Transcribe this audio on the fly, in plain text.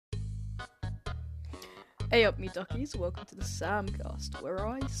Hey up me duckies, welcome to the samcast, where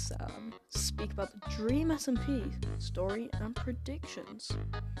I, Sam, speak about the Dream SMP, story and predictions.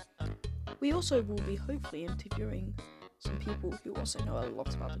 We also will be hopefully interviewing some people who also know a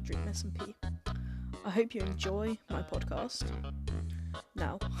lot about the Dream SMP. I hope you enjoy my podcast.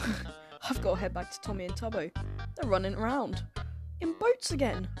 Now, I've got to head back to Tommy and Tubbo. They're running around, in boats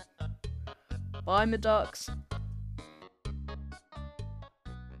again. Bye my ducks.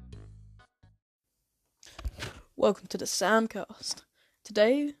 Welcome to the Samcast.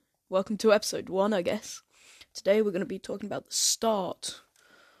 Today, welcome to episode 1, I guess. Today we're going to be talking about the start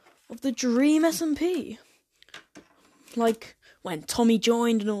of the Dream SMP. Like, when Tommy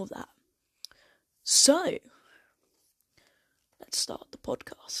joined and all that. So, let's start the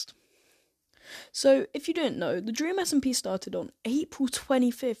podcast. So, if you didn't know, the Dream SMP started on April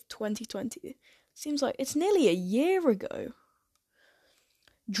 25th, 2020. Seems like it's nearly a year ago.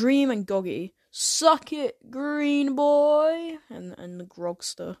 Dream and Goggy, suck it, green boy, and the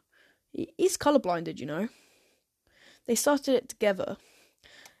Grogster. He's colourblinded, you know. They started it together.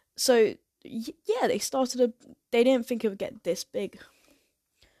 So, yeah, they didn't think it would get this big.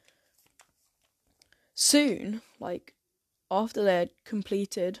 Soon, after they had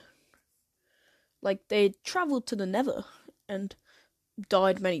completed, they travelled to the Nether and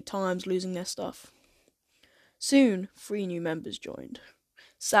died many times, losing their stuff. Soon, 3 new members joined.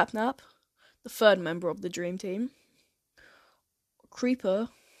 Sapnap, the 3rd member of the Dream Team, Creeper,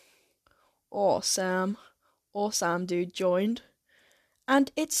 or Sam Dude joined,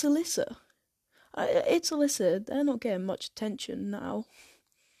 and It's Alyssa. They're not getting much attention now.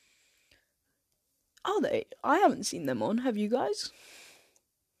 Are they? I haven't seen them on, have you guys?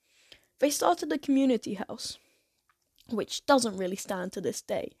 They started a community house, which doesn't really stand to this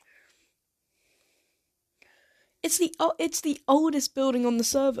day. It's the oldest building on the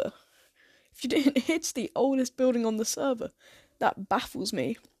server. If you didn't, it's the oldest building on the server. That baffles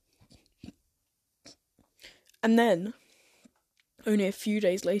me. And then, only a few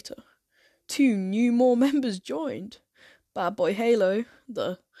days later, 2 more members joined. Bad Boy Halo,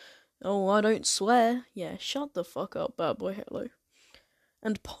 I don't swear. Yeah, shut the fuck up, Bad Boy Halo.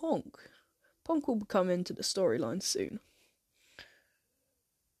 And Ponk. Ponk will come into the storyline soon.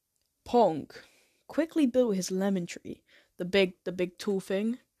 Ponk quickly built his lemon tree, the big tall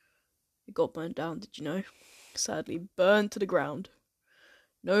thing. It got burnt down, did you know? Sadly, burned to the ground.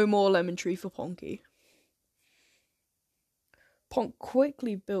 No more lemon tree for Ponky. Ponk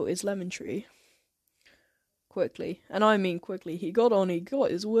quickly built his lemon tree. Quickly, and I mean quickly. He got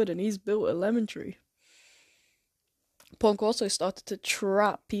his wood, and he's built a lemon tree. Ponk also started to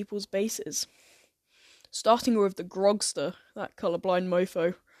trap people's bases. Starting with the Grogster, that colourblind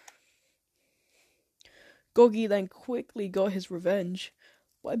mofo. Goggy then quickly got his revenge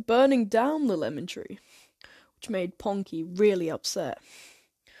by burning down the lemon tree, which made Ponky really upset,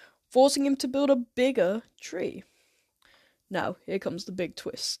 forcing him to build a bigger tree. Now, here comes the big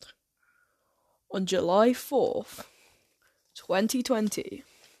twist. On July 4th, 2020,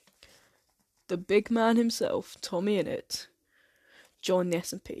 the big man himself, Tommy innit, joined the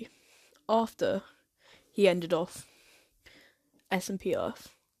SMP after he ended off SMP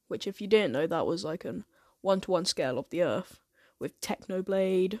Earth, which, if you didn't know, that was like an 1-to-1 scale of the Earth, with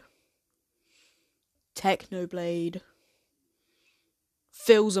Technoblade,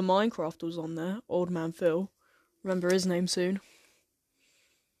 Phil's a Minecraft was on there, Old Man Phil, remember his name soon.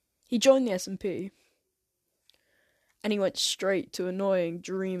 He joined the SMP, and he went straight to annoying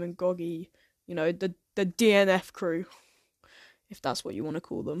Dream and Goggy, the DNF crew, if that's what you want to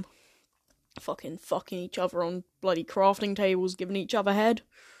call them. Fucking each other on bloody crafting tables, giving each other head.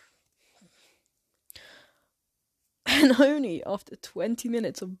 And only after 20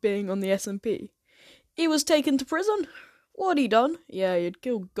 minutes of being on the SMP, he was taken to prison. What had he done? Yeah, he had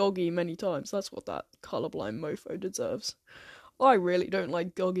killed Goggy many times. That's what that colourblind mofo deserves. I really don't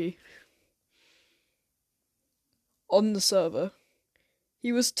like Goggy. On the server,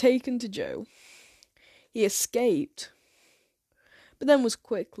 he was taken to jail. He escaped, but then was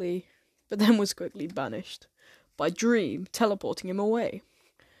quickly banished by Dream teleporting him away.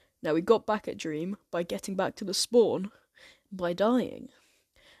 Now, he got back at Dream by getting back to the spawn, by dying.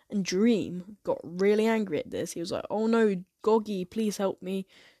 And Dream got really angry at this. He was like, oh no, Goggy, please help me.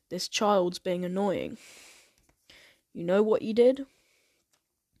 This child's being annoying. You know what he did?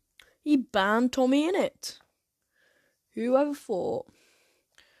 He banned Tommy innit. Whoever thought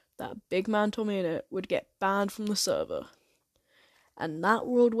that big man Tommy innit would get banned from the server? And that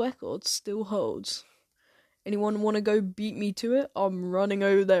world record still holds. Anyone want to go beat me to it? I'm running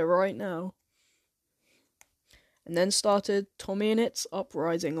over there right now. And then started Tommy innit's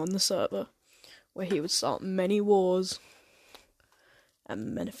uprising on the server, where he would start many wars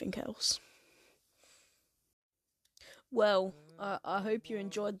and anything else. Well, I hope you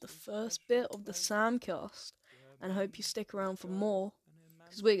enjoyed the first bit of the samcast, and I hope you stick around for more,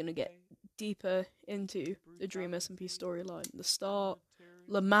 because we're going to get deeper into the Dream SMP storyline. The start,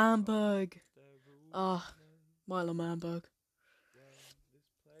 L'Manberg. My L'Manberg.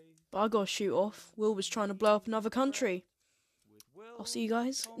 But I gotta shoot off. Will was trying to blow up another country. I'll see you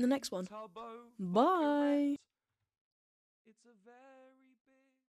guys in the next one. Bye!